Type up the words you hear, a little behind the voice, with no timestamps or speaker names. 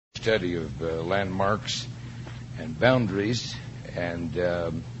study of landmarks and boundaries, and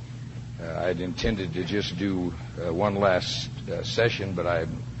I'd intended to just do one last session, but I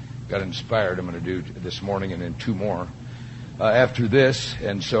got inspired. I'm going to do this morning and then two more after this.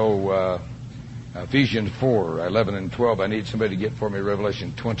 And so Ephesians 4, 11 and 12, I need somebody to get for me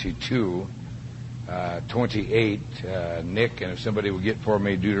Revelation 22, 28, Nick, and if somebody will get for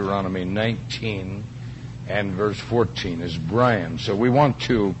me Deuteronomy 19 and verse 14 is Brian. So we want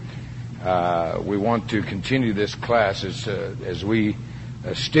to continue this class as we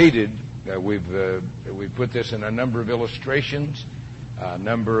stated. We've put this in a number of illustrations, a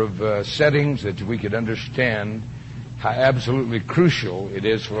number of settings that we could understand how absolutely crucial it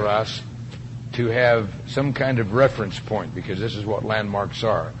is for us to have some kind of reference point, because this is what landmarks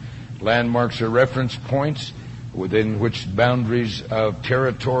are. Landmarks are reference points within which boundaries of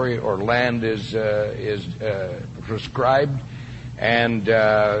territory or land is prescribed, and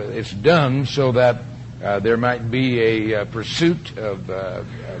it's done so that there might be a pursuit of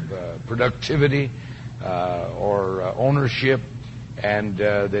productivity or ownership, and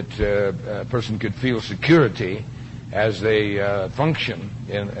that a person could feel security as they function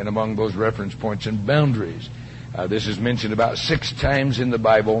in among those reference points and boundaries. This is mentioned about 6 times in the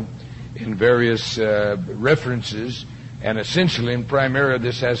Bible in various references, and essentially and primarily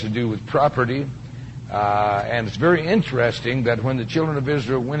this has to do with property. And it's very interesting that when the children of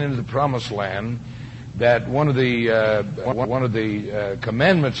Israel went into the Promised Land, that one of the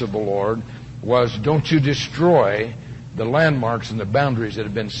commandments of the Lord was, don't you destroy the landmarks and the boundaries that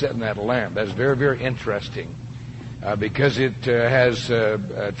have been set in that land. That's very, very interesting because it has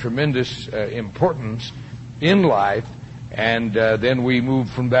tremendous importance in life. And then we move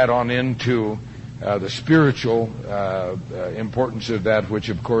from that on into the spiritual importance of that, which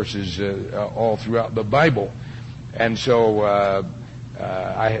of course is all throughout the Bible. And so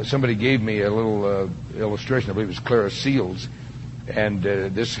somebody gave me a little illustration. I believe it was Clara Seals, and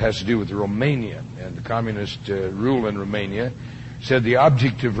this has to do with Romania and the communist rule in Romania. Said the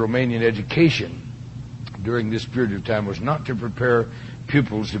object of Romanian education during this period of time was not to prepare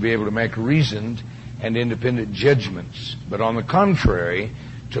pupils to be able to make reasoned and independent judgments, but on the contrary,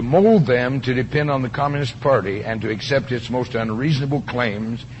 to mold them to depend on the Communist Party and to accept its most unreasonable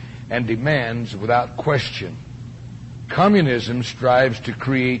claims and demands without question. Communism strives to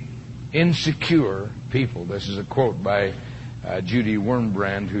create insecure people. This is a quote by Judy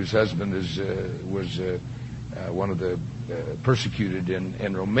Wurmbrand, whose husband was one of the persecuted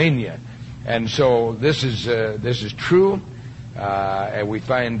in Romania. And so this is true. And we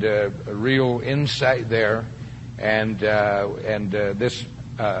find a real insight there, and this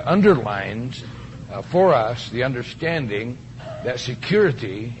underlines for us the understanding that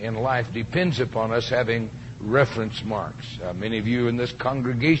security in life depends upon us having reference marks. Many of you in this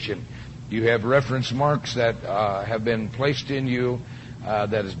congregation, you have reference marks that have been placed in you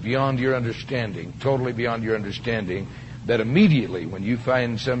that is beyond your understanding, totally beyond your understanding, that immediately when you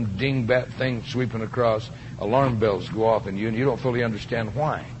find some dingbat thing sweeping across, alarm bells go off in you, and you don't fully understand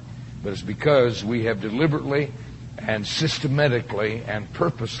why. But it's because we have deliberately and systematically and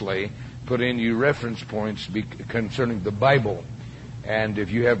purposely put in you reference points concerning the Bible. And if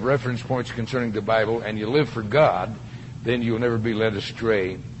you have reference points concerning the Bible and you live for God, then you'll never be led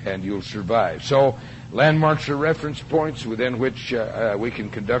astray and you'll survive. So landmarks are reference points within which we can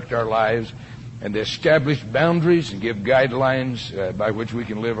conduct our lives, and they establish boundaries and give guidelines by which we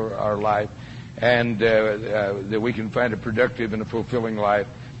can live our life, and that we can find a productive and a fulfilling life.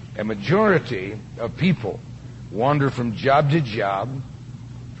 A majority of people wander from job to job,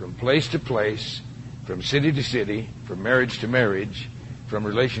 from place to place, from city to city, from marriage to marriage, from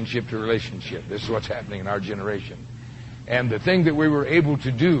relationship to relationship. This is what's happening in our generation. And the thing that we were able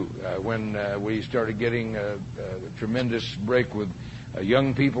to do when we started getting a tremendous break with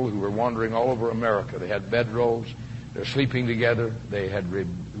young people who were wandering all over America. They had bedrolls. They're sleeping together. They had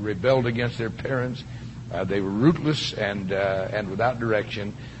rebelled against their parents. They were rootless and without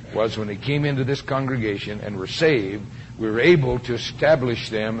direction. Was when they came into this congregation and were saved, we were able to establish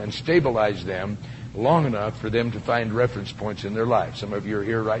them and stabilize them long enough for them to find reference points in their life. Some of you are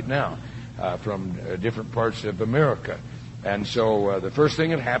here right now from different parts of America. And so the first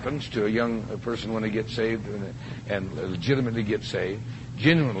thing that happens to a young person when they get saved and legitimately get saved,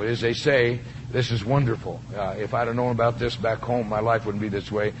 genuinely, is they say, this is wonderful. If I'd have known about this back home, my life wouldn't be this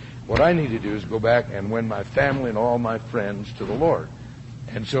way. What I need to do is go back and win my family and all my friends to the Lord.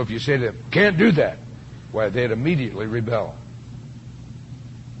 And so if you say to them, can't do that, why, they'd immediately rebel.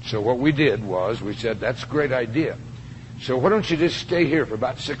 So what we did was, we said, that's a great idea. So why don't you just stay here for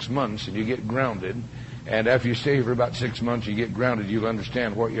about 6 months and you get grounded, And after you stay here for about 6 months, you get grounded, you'll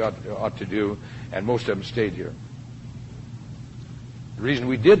understand what you ought to do, and most of them stayed here. The reason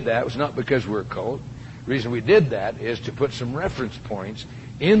we did that was not because we're a cult. The reason we did that is to put some reference points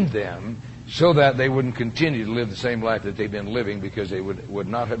in them so that they wouldn't continue to live the same life that they've been living, because they would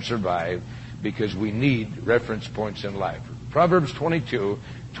not have survived, because we need reference points in life. Proverbs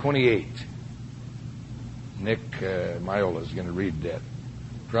 22:28. Nick Miola is going to read that.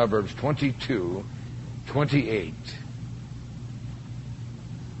 Proverbs 22:28.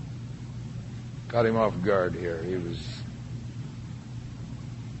 Got him off guard here. He was...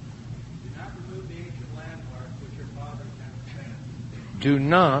 Do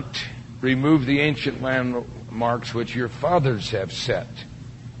not remove the ancient landmarks which your fathers have set.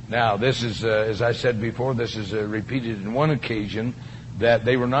 Now, this is, as I said before, this is repeated in one occasion, that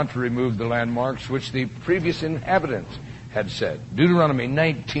they were not to remove the landmarks which the previous inhabitants had set. Deuteronomy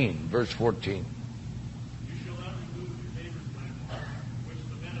 19, verse 14. You shall not remove your neighbor's landmark, which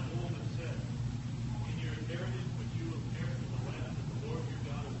the men of old have set. In your inheritance, which you will inherit in the land that the Lord your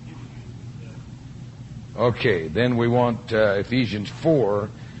God has given you to possess. Okay, then we want Ephesians 4,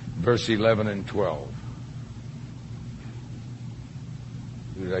 verse 11 and 12.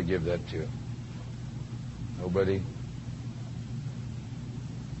 Who did I give that to? Nobody?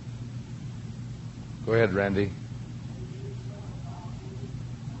 Go ahead, Randy.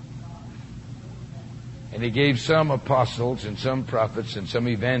 And he gave some apostles and some prophets and some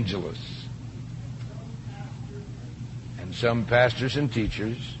evangelists and some pastors and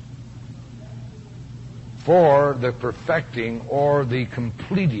teachers for the perfecting or the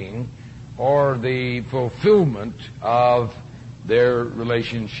completing or the fulfillment of their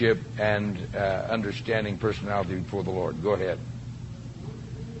relationship and understanding personality before the Lord. Go ahead.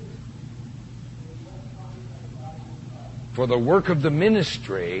 For the work of the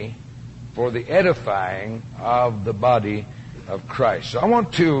ministry, for the edifying of the body of Christ. So I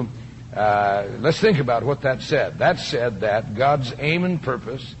want to, let's think about what that said. That said that God's aim and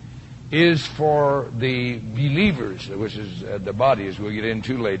purpose is for the believers, which is the body, as we'll get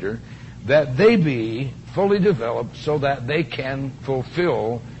into later, that they be fully developed so that they can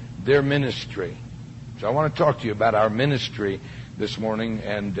fulfill their ministry. So I want to talk to you about our ministry this morning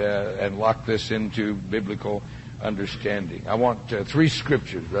and lock this into biblical understanding. I want 3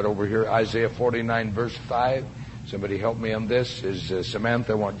 scriptures right over here. Isaiah 49, verse 5. Somebody help me on this. Is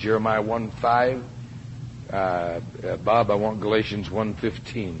Samantha? I want Jeremiah 1:5. Bob, I want Galatians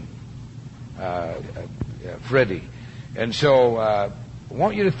 1:15. Freddie. And so I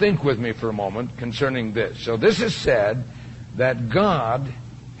want you to think with me for a moment concerning this. So this is said that God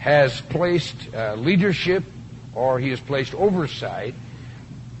has placed leadership, or He has placed oversight.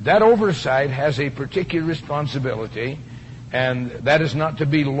 That oversight has a particular responsibility, and that is not to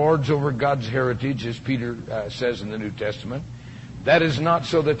be lords over God's heritage, as Peter says in the New Testament. That is not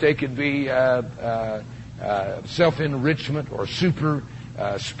so that they could be self-enrichment or super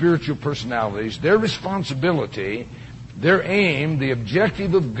spiritual personalities. Their responsibility, their aim, the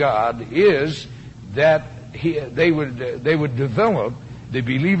objective of God is that they would develop the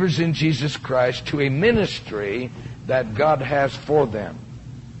believers in Jesus Christ to a ministry that God has for them.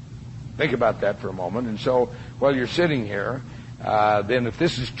 Think about that for a moment. And so while you're sitting here, then if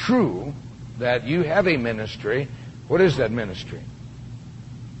this is true, that you have a ministry, what is that ministry?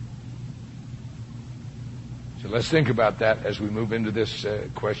 So let's think about that as we move into this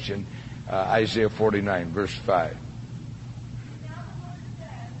question. Isaiah 49, verse 5.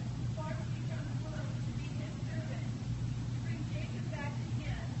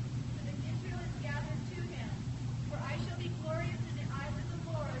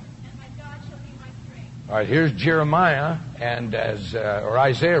 All right, here's Jeremiah, and or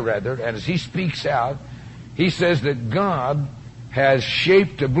Isaiah rather, and as he speaks out, he says that God has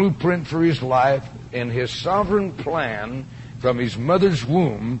shaped a blueprint for his life in his sovereign plan from his mother's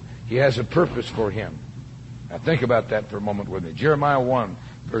womb. He has a purpose for him. Now think about that for a moment with me. Jeremiah 1,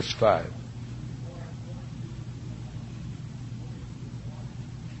 verse 5.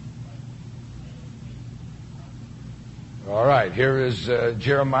 All right, here is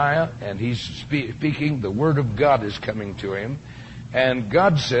Jeremiah, and he's speaking. The Word of God is coming to him. And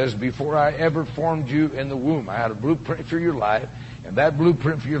God says, before I ever formed you in the womb, I had a blueprint for your life, and that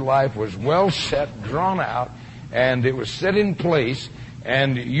blueprint for your life was well set, drawn out, and it was set in place,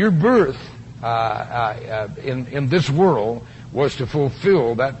 and your birth in this world was to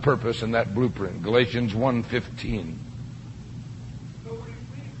fulfill that purpose and that blueprint. Galatians 1:15.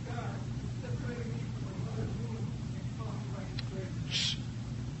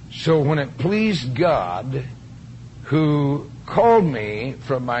 So when it pleased God, who called me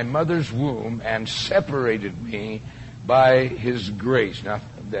from my mother's womb and separated me by His grace. Now,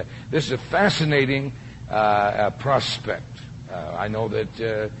 this is a fascinating prospect. I know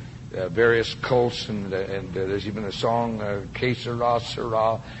that various cults and there's even a song, Que Sera,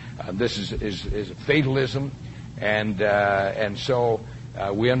 Sera. This is fatalism, and so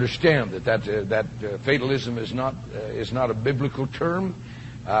we understand that fatalism is not a biblical term,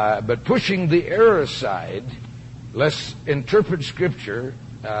 but pushing the error aside, let's interpret Scripture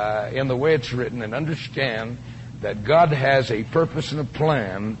in the way it's written and understand that God has a purpose and a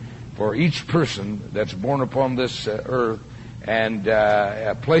plan for each person that's born upon this earth, and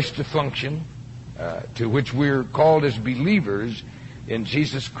a place to function, to which we're called as believers in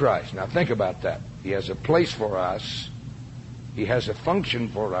Jesus Christ. Now think about that. He has a place for us. He has a function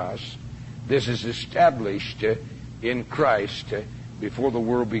for us. This is established in Christ before the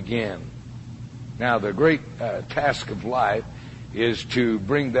world began. Now the great task of life is to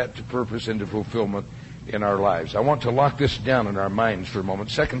bring that to purpose and to fulfillment in our lives. I want to lock this down in our minds for a moment.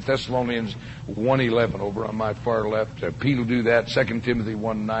 2 Thessalonians 1:11 over on my far left. Pete will do that. 2 Timothy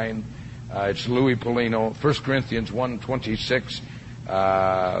 1:9. It's Louis Polino. 1 Corinthians 1:26.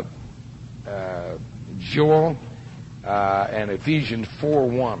 Joel and Ephesians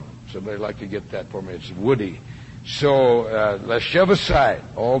 4:1. Somebody like to get that for me. It's Woody. So let's shove aside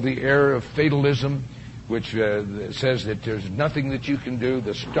all the error of fatalism, which says that there's nothing that you can do.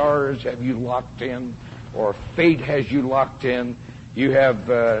 The stars have you locked in, or fate has you locked in. You have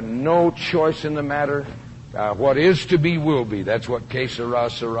no choice in the matter. What is to be will be. That's what Que Sera,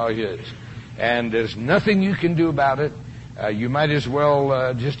 Sera is. And there's nothing you can do about it. You might as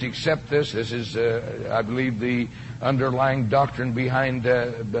well just accept this. This is, I believe, the underlying doctrine behind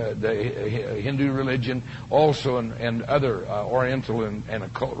the Hindu religion, also and other Oriental and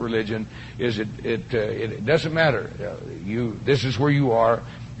occult religion. Is it doesn't matter. This is where you are,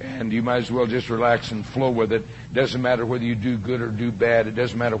 and you might as well just relax and flow with it. Doesn't matter whether you do good or do bad. It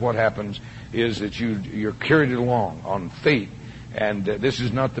doesn't matter what happens. Is that you're carried along on faith, and this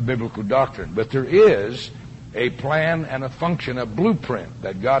is not the biblical doctrine, but there is a plan and a function, a blueprint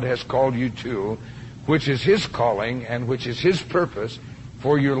that God has called you to, which is His calling and which is His purpose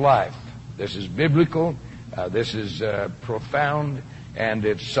for your life. This is biblical, this is profound, and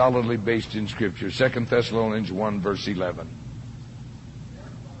it's solidly based in Scripture. 2 Thessalonians 1, verse 11.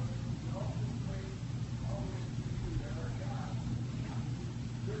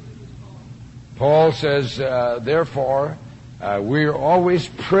 Paul says, therefore, we're always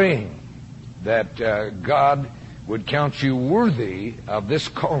praying that God would count you worthy of this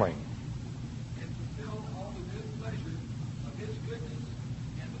calling.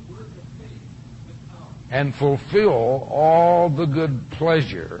 And fulfill all the good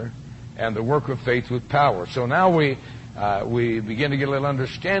pleasure and the work of faith with power. So now we begin to get a little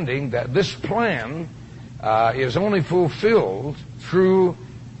understanding that this plan is only fulfilled through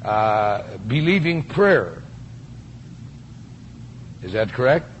believing prayer. Is that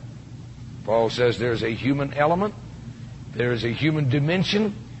correct? Paul says there's a human element, there's a human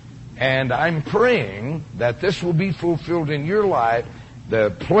dimension, and I'm praying that this will be fulfilled in your life, the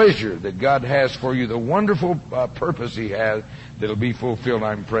pleasure that God has for you, the wonderful purpose He has, that'll be fulfilled.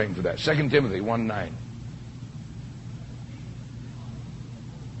 I'm praying for that. 2 Timothy 1:9.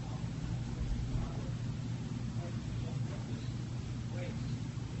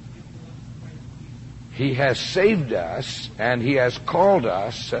 He has saved us, and He has called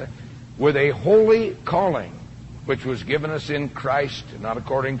us with a holy calling, which was given us in Christ, not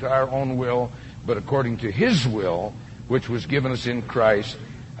according to our own will, but according to His will, which was given us in Christ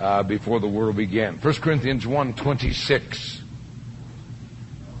before the world began. 1 Corinthians 1:26.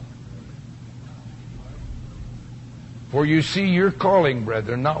 For you see your calling,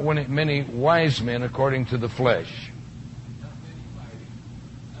 brethren, not many wise men according to the flesh.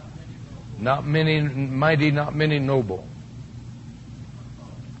 Not many mighty, not many noble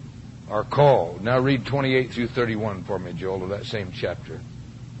are called. Now read 28 through 31 for me, Joel, of that same chapter.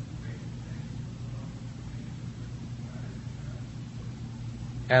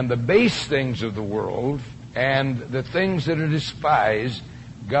 And the base things of the world and the things that are despised,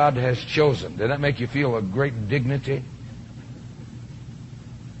 God has chosen. Does that make you feel a great dignity?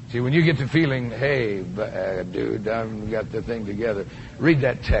 See, when you get to feeling, hey, dude, I've got the thing together, read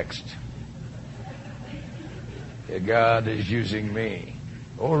that text. God is using me.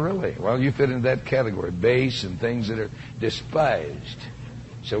 Oh, really? Well, you fit into that category. Base and things that are despised.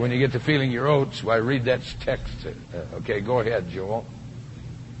 So when you get to feeling your oats, why, read that text. Okay, go ahead, Joel.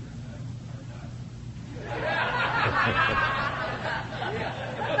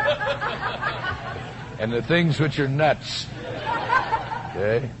 and the things which are nuts.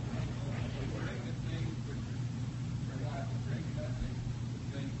 Okay?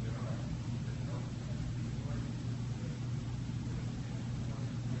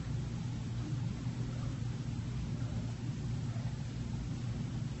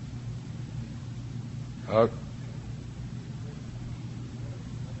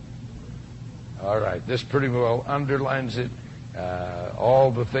 All right. This pretty well underlines it.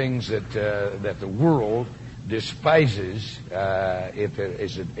 All the things that the world despises, if it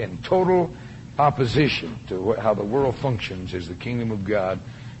is in total opposition to how the world functions, is the kingdom of God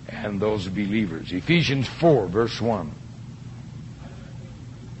and those believers. Ephesians 4, verse 1.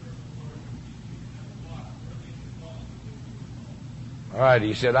 All right,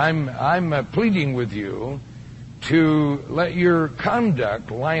 he said, I'm pleading with you to let your conduct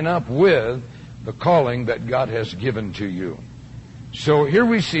line up with the calling that God has given to you. So here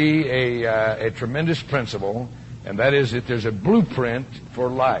we see a tremendous principle, and that is that there's a blueprint for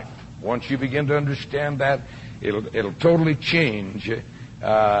life. Once you begin to understand that, it'll totally change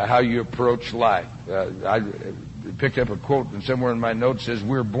how you approach life. I picked up a quote, and somewhere in my notes says,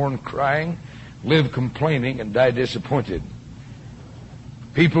 "We're born crying, live complaining, and die disappointed."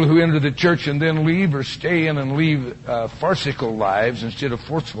 People who enter the church and then leave, or stay in and leave farcical lives instead of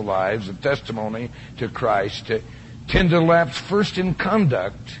forceful lives of testimony to Christ, tend to lapse first in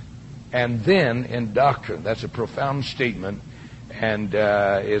conduct and then in doctrine. That's a profound statement and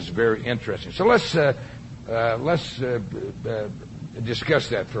is very interesting. So let's discuss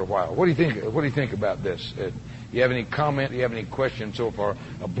that for a while. What do you think? What do you think about this? You have any comment? Do you have any questions so far?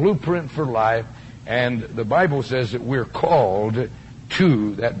 A blueprint for life, and the Bible says that we're called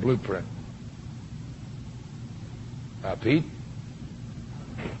to that blueprint. Pete?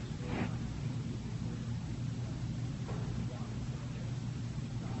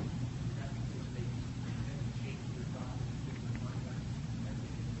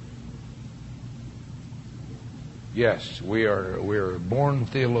 Yes, we're born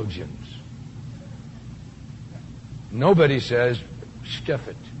theologians. Nobody says, stuff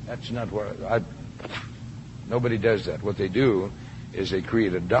it. That's not what nobody does that. What they do is they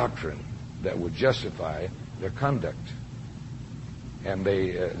create a doctrine that would justify their conduct. And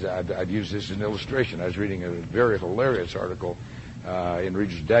I've used this as an illustration. I was reading a very hilarious article in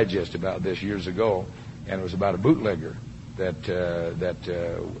Reader's Digest about this years ago, and it was about a bootlegger that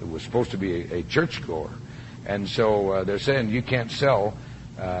was supposed to be a churchgoer. And so they're saying you can't sell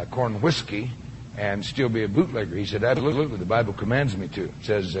corn whiskey and still be a bootlegger. He said, absolutely, the Bible commands me to. It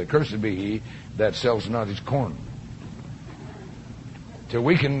says, cursed be he that sells not his corn. So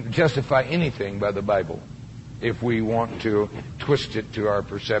we can justify anything by the Bible if we want to twist it to our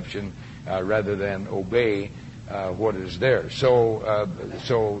perception rather than obey what is there. So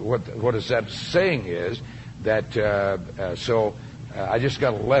what is that saying is that I just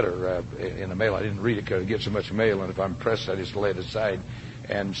got a letter in the mail. I didn't read it because I get so much mail, and if I'm pressed, I just lay it aside.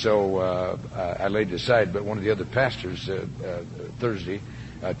 And so I laid it aside. But one of the other pastors Thursday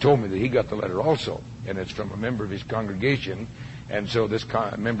told me that he got the letter also, and it's from a member of his congregation. And so this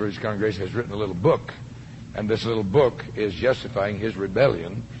member of his congregation has written a little book, and this little book is justifying his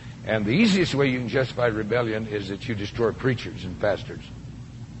rebellion. And the easiest way you can justify rebellion is that you destroy preachers and pastors.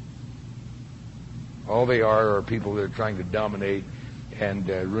 All they are people that are trying to dominate and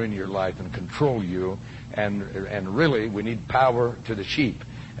ruin your life and control you. And really, we need power to the sheep.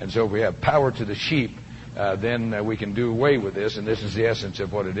 And so if we have power to the sheep, then we can do away with this, and this is the essence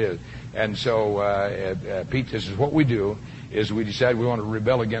of what it is. And so, Pete, this is what we do, is we decide we want to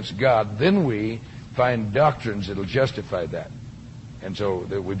rebel against God, then we find doctrines that will justify that. And so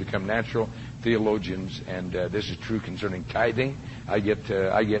we become natural theologians, and this is true concerning tithing. I get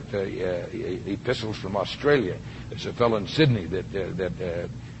epistles from Australia. There's a fellow in Sydney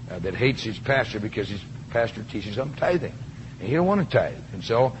that hates his pastor because his pastor teaches him tithing, and he don't want to tithe. And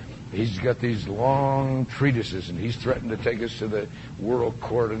so he's got these long treatises, and he's threatened to take us to the world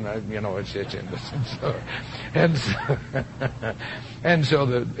court, and it's endless. And so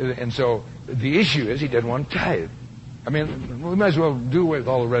the issue is he doesn't want to tithe. I mean, we might as well do away with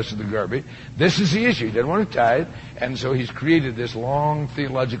all the rest of the garbage. This is the issue. He doesn't want to tithe, and so he's created this long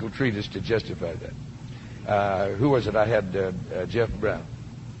theological treatise to justify that. Who was it? I had Jeff Brown.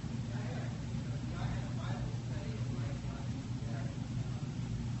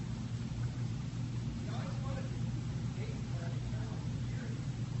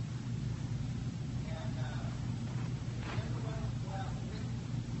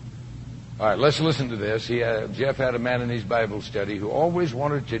 All right, let's listen to this. Jeff had a man in his Bible study who always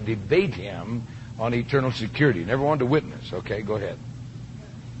wanted to debate him on eternal security. Never wanted to witness. Okay, go ahead.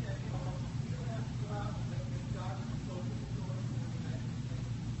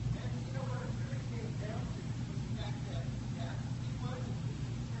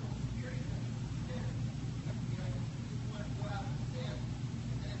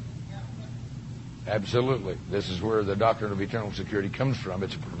 Absolutely. This is where the doctrine of eternal security comes from.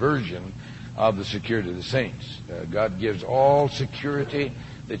 It's a perversion of the security of the saints. God gives all security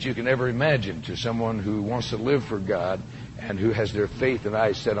that you can ever imagine to someone who wants to live for God and who has their faith and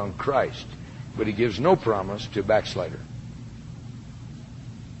eyes set on Christ. But He gives no promise to a backslider.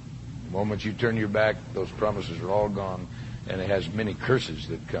 The moment you turn your back, those promises are all gone, and it has many curses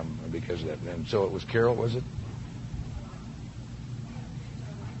that come because of that. And so it was Carol, was it?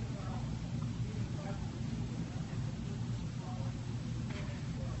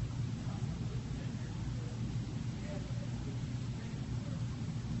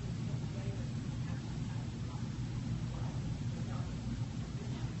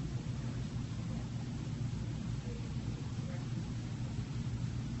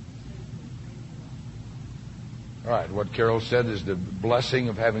 All right, what Carol said is the blessing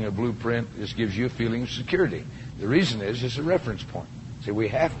of having a blueprint. This gives you a feeling of security. The reason is it's a reference point. See, we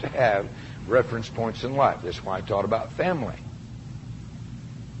have to have reference points in life. That's why I taught about family.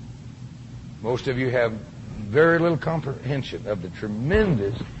 Most of you have very little comprehension of the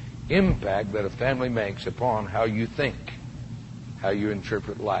tremendous impact that a family makes upon how you think, how you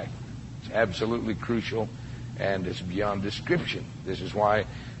interpret life. It's absolutely crucial, and it's beyond description. This is why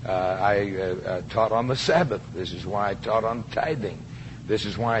I taught on the Sabbath. This is why I taught on tithing. This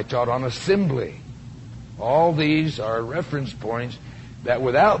is why I taught on assembly. All these are reference points that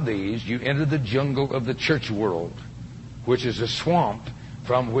without these, you enter the jungle of the church world, which is a swamp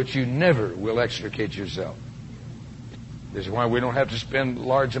from which you never will extricate yourself. This is why we don't have to spend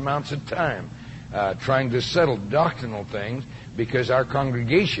large amounts of time trying to settle doctrinal things, because our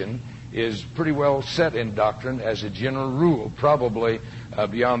congregation is pretty well set in doctrine as a general rule, probably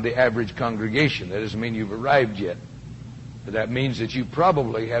beyond the average congregation. That doesn't mean you've arrived yet. But that means that you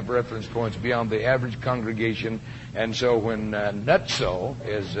probably have reference points beyond the average congregation. And so when Nutso,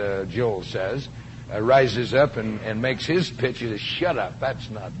 as Joel says, rises up and makes his pitch, you say, shut up, that's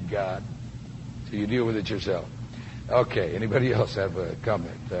not God. So you deal with it yourself. Okay, anybody else have a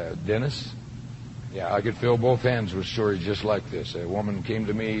comment? Dennis? Yeah, I could fill both hands with stories just like this. A woman came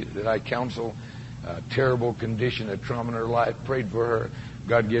to me that I counsel, a terrible condition, a trauma in her life, prayed for her.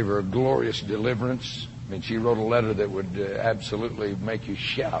 God gave her a glorious deliverance. I mean, she wrote a letter that would absolutely make you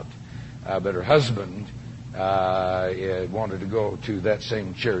shout. But her husband wanted to go to that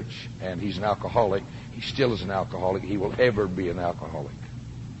same church, and he's an alcoholic. He still is an alcoholic. He will ever be an alcoholic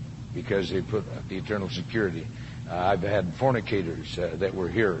because they put the eternal security. I've had fornicators that were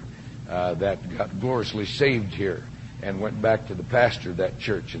here that got gloriously saved here and went back to the pastor of that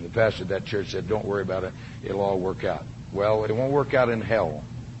church. And the pastor of that church said, don't worry about it. It'll all work out. Well, it won't work out in hell.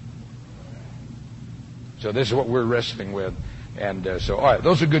 So this is what we're wrestling with. And so, all right,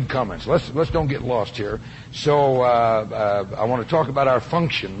 those are good comments. Let's don't get lost here. So I want to talk about our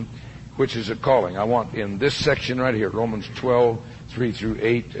function, which is a calling. I want in this section right here, Romans 12, 3 through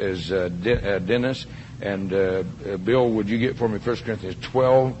 8, as Dennis and Bill, would you get for me 1 Corinthians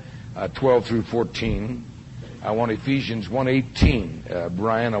 12, 12 through 14. I want Ephesians 1:18.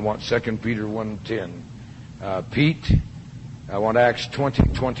 Brian, I want 2 Peter 1:10. Pete, I want Acts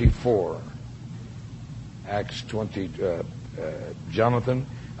 20:24. Acts 20. Jonathan,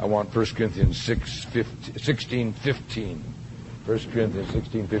 I want 1 Corinthians 16:15. 1 Corinthians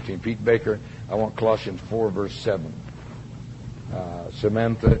 16:15. Pete Baker, I want Colossians 4, verse 7.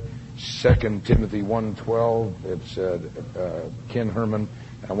 Samantha, 2 Timothy 1:12. It's Ken Herman.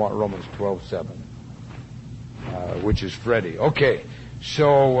 I want Romans 12:7, which is Freddie. Okay,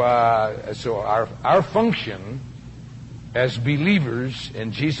 so our function as believers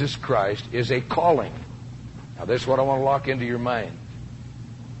in Jesus Christ is a calling. Now, this is what I want to lock into your mind.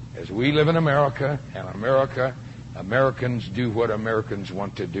 As we live in America, and Americans do what Americans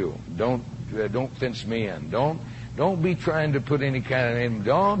want to do. Don't fence me in. Don't be trying to put any kind of name.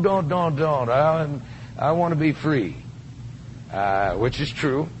 Don't. I want to be free. Which is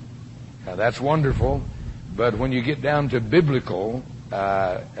true. That's wonderful. But when you get down to biblical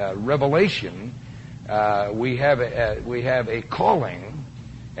revelation, we have a calling,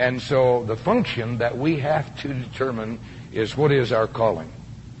 and so the function that we have to determine is what is our calling.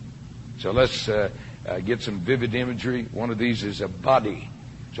 So let's get some vivid imagery. One of these is a body.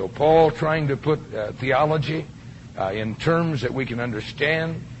 So Paul, trying to put theology in terms that we can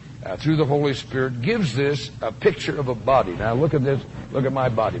understand through the Holy Spirit, gives this a picture of a body. Now look at this. Look at my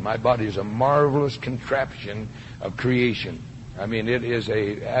body. My body is a marvelous contraption of creation. I mean, it is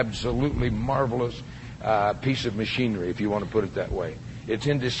a absolutely marvelous piece of machinery, if you want to put it that way. It's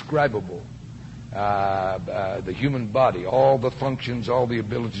indescribable. The human body, all the functions, all the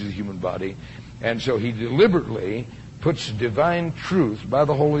abilities of the human body. And so he deliberately puts divine truth by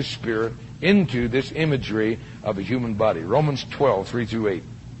the Holy Spirit into this imagery of a human body. Romans 12, 3 through 8.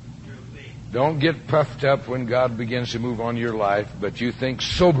 Don't get puffed up when God begins to move on your life, but you think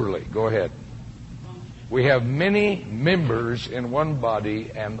soberly. Go ahead. We have many members in one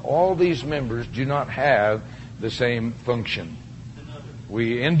body, and all these members do not have the same function.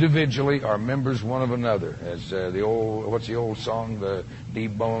 We individually are members one of another. As what's the old song? The knee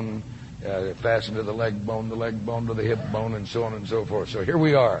bone fastened to the leg bone to the hip bone, and so on and so forth. So here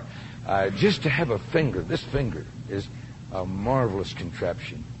we are. Just to have a finger, this finger is a marvelous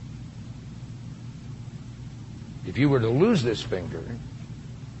contraption. If you were to lose this finger,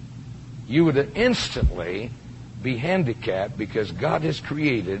 you would instantly be handicapped because God has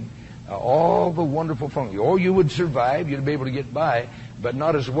created all the wonderful functions. Or you would survive, you'd be able to get by, but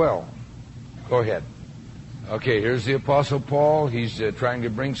not as well. Go ahead. Okay, here's the Apostle Paul. He's trying to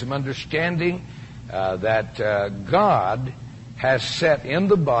bring some understanding that God has set in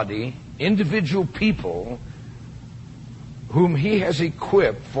the body individual people whom He has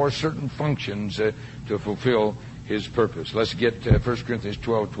equipped for certain functions to fulfill His purpose. Let's get 1 Corinthians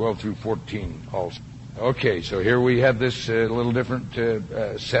 12, 12 through 14 also. Okay, so here we have this little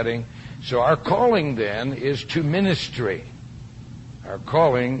different setting. So our calling then is to ministry. Our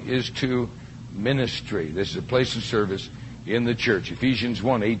calling is to ministry. This is a place of service in the church. Ephesians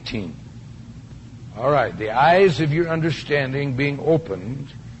 1, 18. All right, the eyes of your understanding being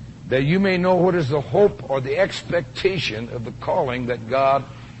opened, that you may know what is the hope or the expectation of the calling that God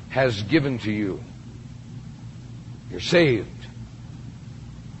has given to you. You're saved.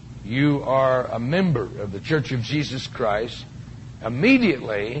 You are a member of the Church of Jesus Christ.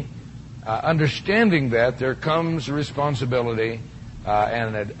 Immediately, understanding that, there comes a responsibility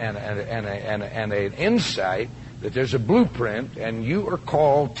and an insight that there's a blueprint, and you are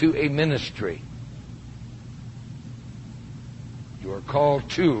called to a ministry. You are called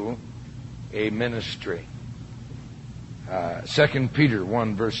to a ministry. 2 Peter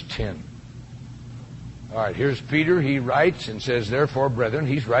 1, verse 10. All right, here's Peter. He writes and says, therefore, brethren,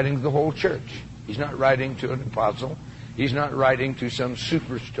 he's writing to the whole church. He's not writing to an apostle. He's not writing to some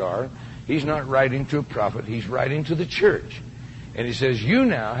superstar. He's not writing to a prophet. He's writing to the church. And he says, you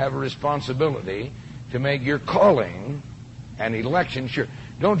now have a responsibility to make your calling and election sure.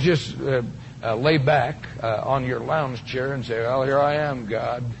 Don't just lay back on your lounge chair and say, well, here I am,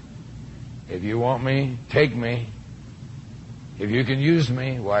 God. If you want me, take me. If you can use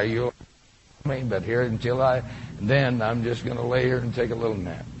me, why, you'll me, but here then I'm just going to lay here and take a little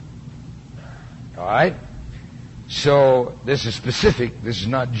nap. All right? So this is specific. This is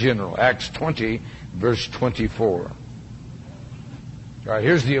not general. Acts 20, verse 24. All right,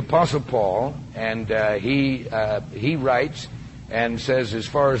 here's the Apostle Paul, and he writes and says, as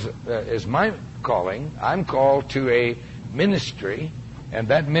far as my calling, I'm called to a ministry, and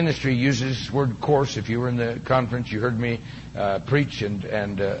that ministry uses this word course. If you were in the conference, you heard me preach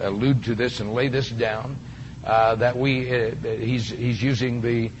and allude to this and lay this down. That he's using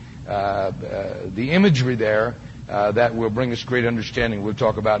the imagery there that will bring us great understanding. We'll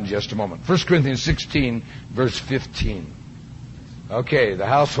talk about in just a moment. 1 Corinthians 16, verse 15. Okay, the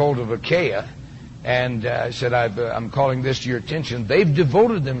household of Achaia, and said, I'm calling this to your attention. They've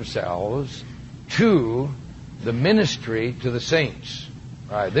devoted themselves to the ministry to the saints.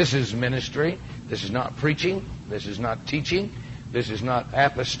 All right, this is ministry. This is not preaching. This is not teaching. This is not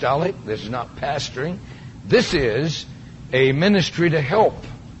apostolic. This is not pastoring. This is a ministry to help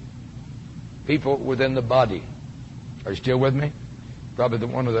people within the body. Are you still with me? Probably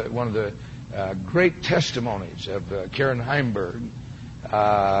one of the great testimonies of Karen Heimberg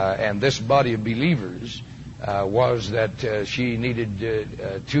and this body of believers was that she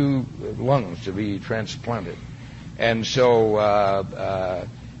needed 2 lungs to be transplanted. And so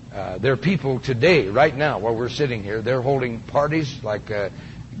there are people today, right now, while we're sitting here, they're holding parties, like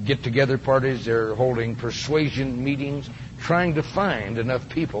get-together parties. They're holding persuasion meetings, trying to find enough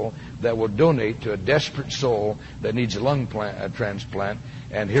people that will donate to a desperate soul that needs a lung transplant.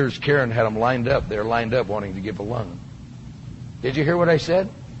 And here's Karen had them lined up. They're lined up wanting to give a lung. Did you hear what I said?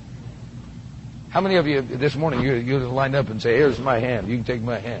 How many of you this morning, you lined up and say, here's my hand. You can take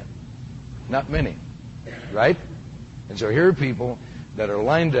my hand. Not many. Right? And so here are people that are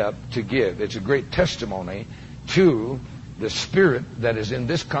lined up to give. It's a great testimony to the spirit that is in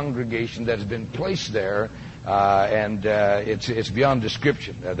this congregation that has been placed there, and it's beyond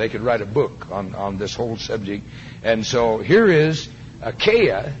description. They could write a book on this whole subject. And so here is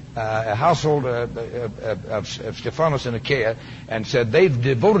Achaia, a household of Stephanas and Achaia, and said they've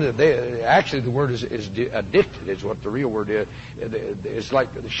devoted actually the word is addicted, is what the real word is. It's like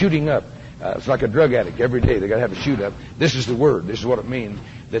shooting up. It's like a drug addict. Every day they got to have a shoot up. This is the word. This is what it means.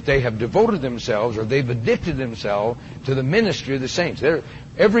 That they have devoted themselves, or they've addicted themselves to the ministry of the saints.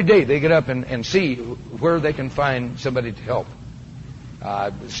 Every day they get up and see where they can find somebody to help.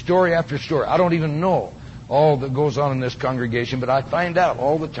 Story after story. I don't even know all that goes on in this congregation, but I find out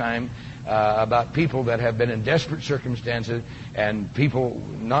all the time about people that have been in desperate circumstances, and people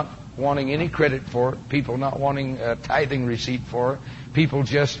not wanting any credit for it, people not wanting a tithing receipt for it, people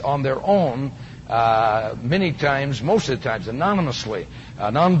just on their own, many times, most of the times, anonymously,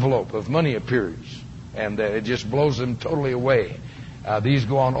 an envelope of money appears, and it just blows them totally away. These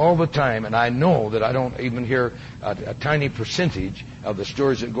go on all the time, and I know that I don't even hear a tiny percentage of the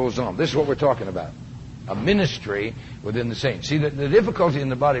stories that goes on. This is what we're talking about. A ministry within the saints. See, the difficulty in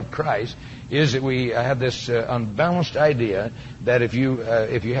the body of Christ is that we have this unbalanced idea that if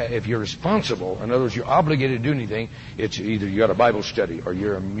you're responsible, in other words, you're obligated to do anything, it's either you got a Bible study, or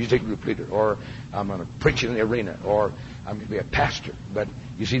you're a music group leader, or I'm going to preach in the arena, or I'm going to be a pastor. But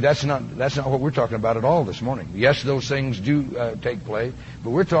you see, that's not what we're talking about at all this morning. Yes, those things do take place, but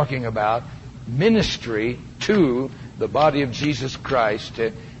we're talking about ministry to the body of Jesus Christ.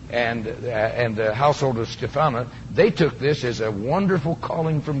 And the household of Stephanus, they took this as a wonderful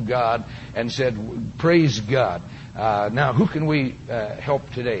calling from God and said, praise God. Now, who can we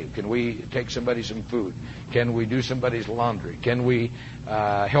help today? Can we take somebody some food? Can we do somebody's laundry? Can we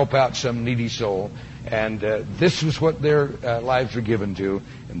help out some needy soul? And this was what their lives were given to,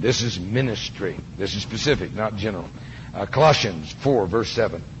 and this is ministry. This is specific, not general. Colossians 4, verse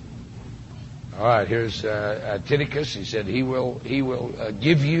 7. All right, here's Tychicus. He said he will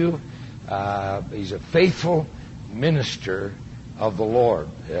give you. He's a faithful minister of the Lord.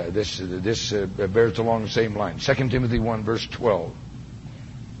 This bears along the same line. 2 Timothy 1, verse 12.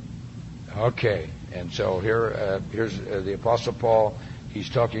 Okay, and so here's the Apostle Paul. He's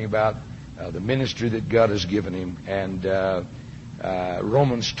talking about the ministry that God has given him, and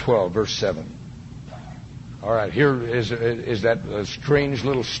Romans 12, verse 7. All right, here is that strange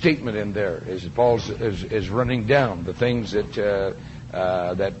little statement in there. As Paul is running down the things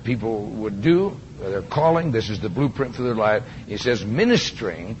that people would do, their calling. This is the blueprint for their life. He says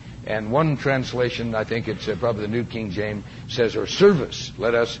ministering, and one translation, I think it's probably the New King James, says or service.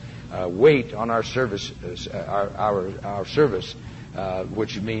 Let us wait on our service, our service,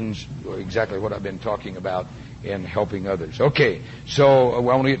 which means exactly what I've been talking about in helping others. Okay, so I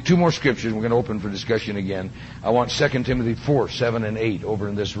want to get two more scriptures. We're going to open for discussion again. I want 2 Timothy 4, 7 and 8. Over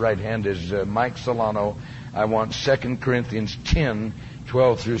in this right hand is Mike Solano. I want 2 Corinthians 10,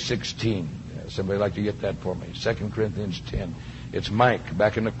 12 through 16. Somebody like to get that for me? 2 Corinthians 10. It's Mike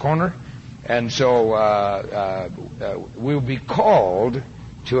back in the corner. And so we'll be called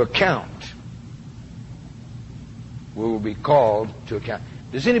to account. We will be called to account.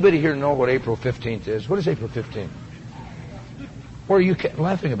 Does anybody here know what April 15th is? What is April 15th? What are you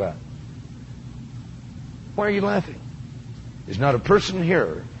laughing about? Why are you laughing? There's not a person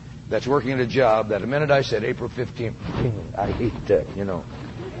here that's working at a job that the minute I said April 15th, I hate that,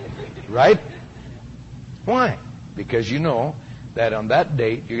 Right? Why? Because you know that on that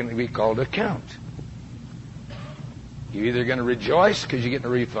date you're going to be called to account. You're either going to rejoice because you're getting a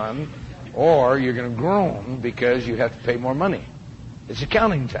refund, or you're going to groan because you have to pay more money. It's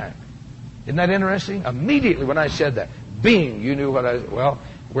accounting time. Isn't that interesting? Immediately when I said that, bing, you knew what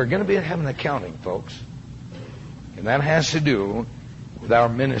we're going to be having accounting, folks. And that has to do with our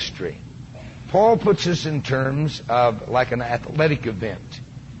ministry. Paul puts this in terms of like an athletic event.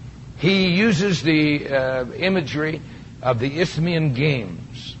 He uses the imagery of the Isthmian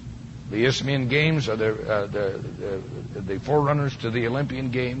Games. The Isthmian Games are the forerunners to the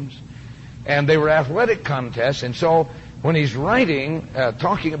Olympian Games. And they were athletic contests, and so when he's writing,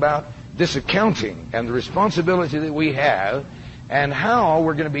 talking about this accounting and the responsibility that we have and how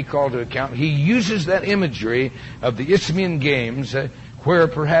we're going to be called to account, he uses that imagery of the Isthmian Games where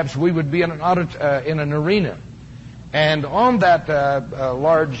perhaps we would be in an arena. And on that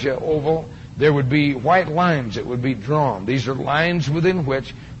large oval, there would be white lines that would be drawn. These are lines within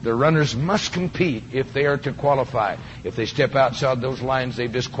which the runners must compete if they are to qualify. If they step outside those lines,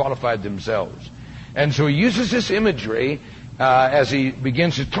 they've disqualified themselves. And so he uses this imagery as he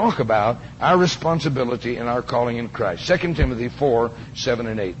begins to talk about our responsibility and our calling in Christ. 2 Timothy 4, 7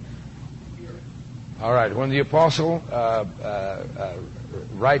 and 8. All right, when the apostle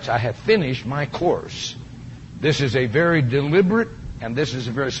writes, I have finished my course. This is a very deliberate and this is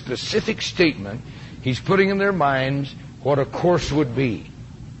a very specific statement. He's putting in their minds what a course would be.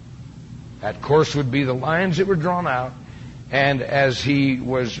 That course would be the lines that were drawn out, and as he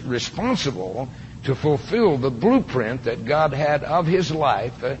was responsible to fulfill the blueprint that God had of his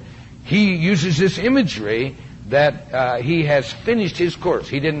life, he uses this imagery that he has finished his course.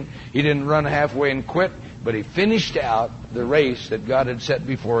 He didn't run halfway and quit, but he finished out the race that God had set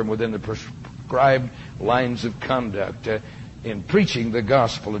before him within the prescribed lines of conduct in preaching the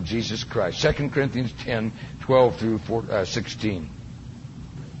gospel of Jesus Christ. 2 Corinthians 10:12 through 16.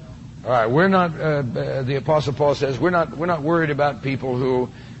 All right, we're not. The Apostle Paul says we're not worried about people who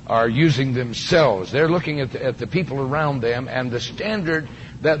are using themselves. They're looking at the people around them and the standard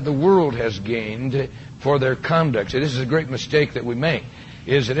that the world has gained for their conduct. So this is a great mistake that we make,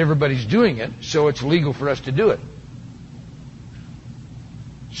 is that everybody's doing it, so it's legal for us to do it.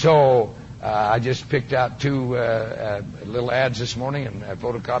 So I just picked out two little ads this morning, and I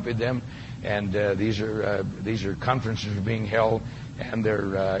photocopied them. And these are conferences being held, and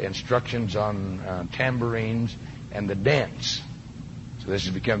they're instructions on tambourines and the dance. So this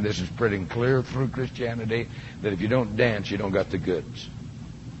is spreading clear through Christianity that if you don't dance, you don't got the goods.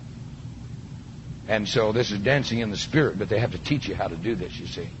 And so this is dancing in the Spirit, but they have to teach you how to do this, you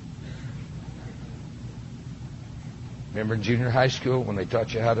see. Remember in junior high school when they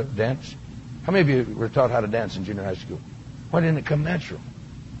taught you how to dance? How many of you were taught how to dance in junior high school? Why didn't it come natural?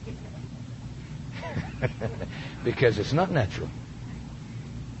 Because it's not natural.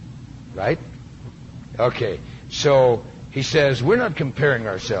 Right? Okay. So he says we're not comparing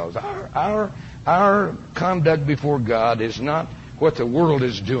ourselves. Our conduct before God is not what the world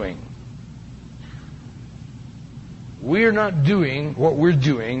is doing. We're not doing what we're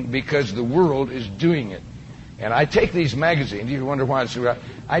doing because the world is doing it. And I take these magazines, you wonder why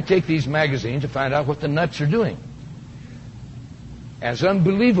I take these magazines to find out what the nuts are doing. And it's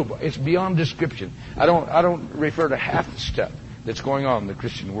unbelievable. It's beyond description. I don't refer to half the stuff that's going on in the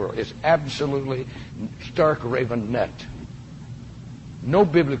Christian world. It's absolutely stark raving nut. No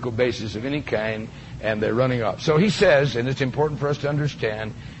biblical basis of any kind, and they're running off. So he says, and it's important for us to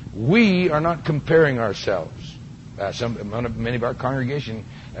understand, we are not comparing ourselves. Many of our congregation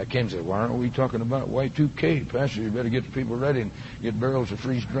came and said, why aren't we talking about Y2K? Pastor, you better get the people ready and get barrels of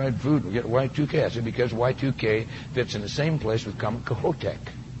freeze-dried food and get Y2K. I said, because Y2K fits in the same place with Kohotech.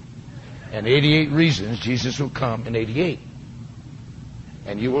 And 88 reasons Jesus will come in 88.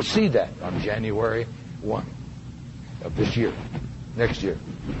 And you will see that on January 1 of this year. Next year.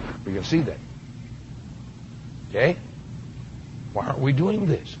 We're going to see that. Okay? Why aren't we doing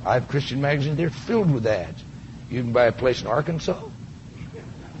this? I have Christian magazines. They're filled with ads. You can buy a place in Arkansas.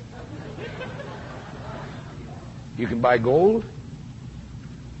 You can buy gold.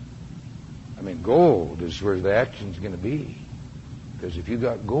 I mean, gold is where the action's going to be. Because if you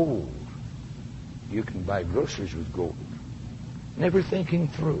got gold, you can buy groceries with gold. Never thinking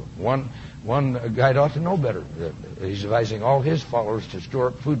through. One guy ought to know better. He's advising all his followers to store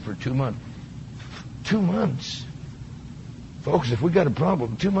up food for 2 months. 2 months. Folks, if we got a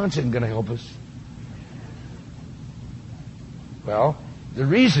problem, 2 months isn't going to help us. Well, the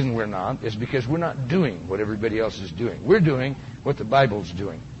reason we're not is because we're not doing what everybody else is doing. We're doing what the Bible's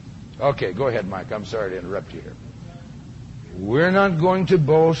doing. Okay, go ahead, Mike. I'm sorry to interrupt you here. We're not going to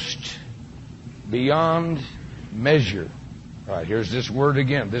boast beyond measure. All right, here's this word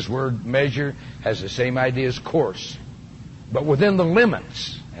again. This word measure has the same idea as course, but within the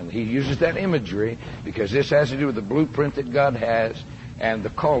limits. And he uses that imagery because this has to do with the blueprint that God has and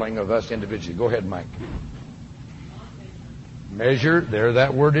the calling of us individually. Go ahead, Mike. Measure, there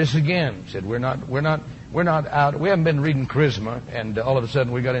that word is again. Said we're not out. We haven't been reading Charisma, and all of a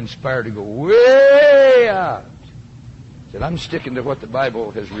sudden we got inspired to go way out. Said I'm sticking to what the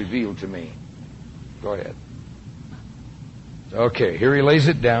Bible has revealed to me. Go ahead. Okay, here he lays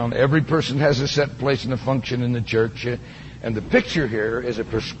it down. Every person has a set place and a function in the church, and the picture here is a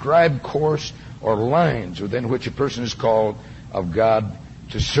prescribed course or lines within which a person is called of God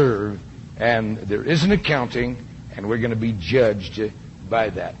to serve, and there is an accounting. And we're going to be judged by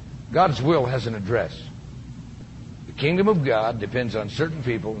that. God's will has an address. The kingdom of God depends on certain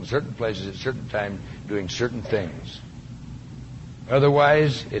people in certain places at certain times doing certain things.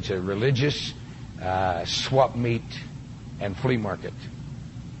 Otherwise, it's a religious swap meet and flea market.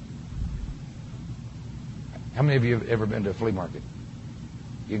 How many of you have ever been to a flea market?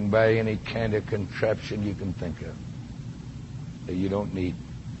 You can buy any kind of contraption you can think of that you don't need.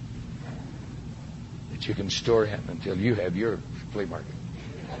 You can store in until you have your flea market.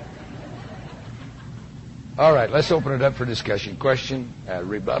 All right, let's open it up for discussion. Question,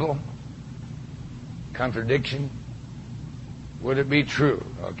 rebuttal, contradiction. Would it be true?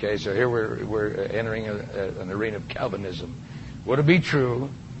 Okay, so here we're entering an arena of Calvinism. Would it be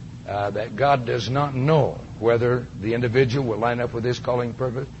true that God does not know whether the individual will line up with his calling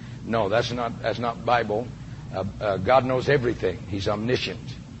purpose? No, that's not Bible. God knows everything. He's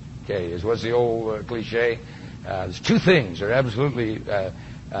omniscient. Okay, what's the old cliche? There's two things that are absolutely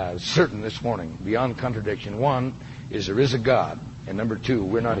certain this morning, beyond contradiction. One is there is a God, and number two,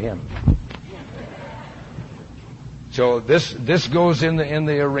 we're not Him. So this goes in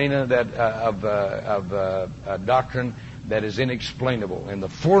the arena that of doctrine that is inexplainable. In the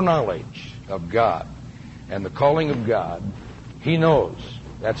foreknowledge of God and the calling of God, He knows.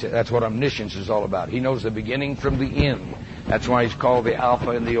 That's what omniscience is all about. He knows the beginning from the end. That's why He's called the Alpha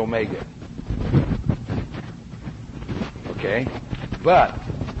and the Omega. Okay? But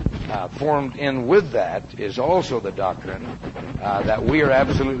formed in with that is also the doctrine that we are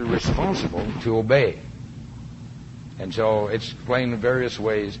absolutely responsible to obey. And so it's explained in various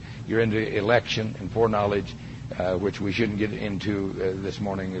ways. You're into election and foreknowledge, which we shouldn't get into this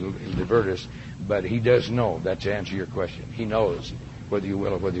morning. It'll divert us. But He does know. That's to answer your question. He knows whether you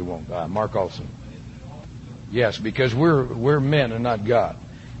will or whether you won't. Mark Olson. Yes, because we're men and not God.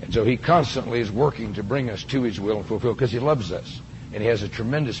 And so He constantly is working to bring us to His will and fulfill, because He loves us. And He has a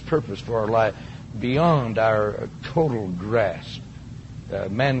tremendous purpose for our life beyond our total grasp.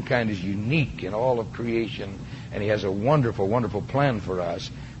 Mankind is unique in all of creation, and He has a wonderful, wonderful plan for us.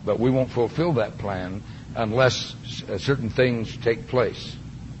 But we won't fulfill that plan unless certain things take place.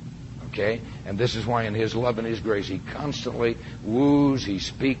 Okay? And this is why in His love and His grace He constantly woos, He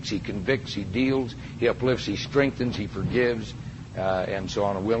speaks, He convicts, He deals, He uplifts, He strengthens, He forgives, and so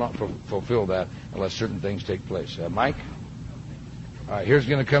on. And we'll not fulfill that unless certain things take place. Mike? All right, here's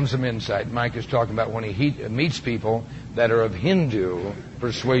going to come some insight. Mike is talking about when he meets people that are of Hindu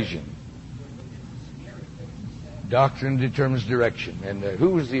persuasion. Doctrine determines direction. And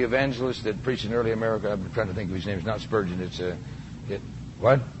who was the evangelist that preached in early America? I'm trying to think of his name. It's not Spurgeon. It's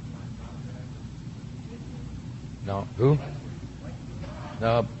what? No. Who?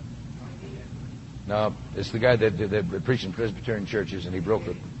 No. It's the guy that preached in Presbyterian churches, and he broke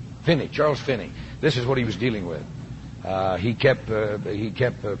it. Finney, Charles Finney. This is what he was dealing with. He kept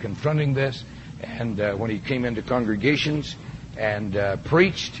confronting this, and when he came into congregations and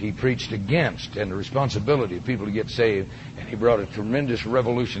he preached against and the responsibility of people to get saved, and he brought a tremendous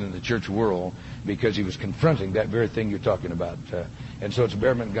revolution in the church world because he was confronting that very thing you're talking about. And so it's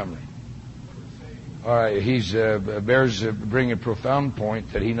Bear Montgomery. All right, Bear's bringing a profound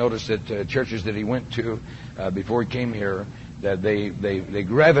point that he noticed that churches that he went to before he came here, that they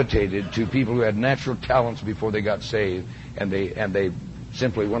gravitated to people who had natural talents before they got saved, and they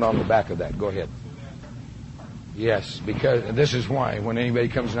simply went on the back of that. Go ahead. Yes, because this is why when anybody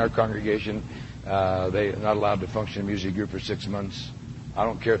comes in our congregation, they're not allowed to function in a music group for 6 months. I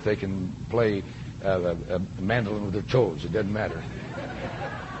don't care if they can play a mandolin with their toes. It doesn't matter.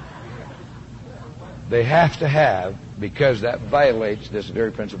 They have to have, because that violates this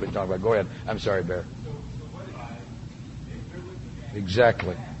very principle we're talking about. Go ahead. I'm sorry, Bear.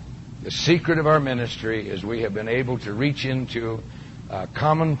 Exactly. The secret of our ministry is we have been able to reach into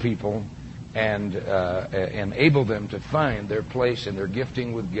common people and enable them to find their place and their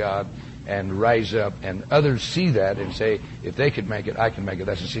gifting with God and rise up. And others see that and say, if they could make it, I can make it.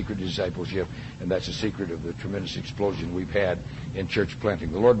 That's the secret of discipleship, and that's the secret of the tremendous explosion we've had in church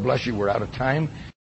planting. The Lord bless you. We're out of time.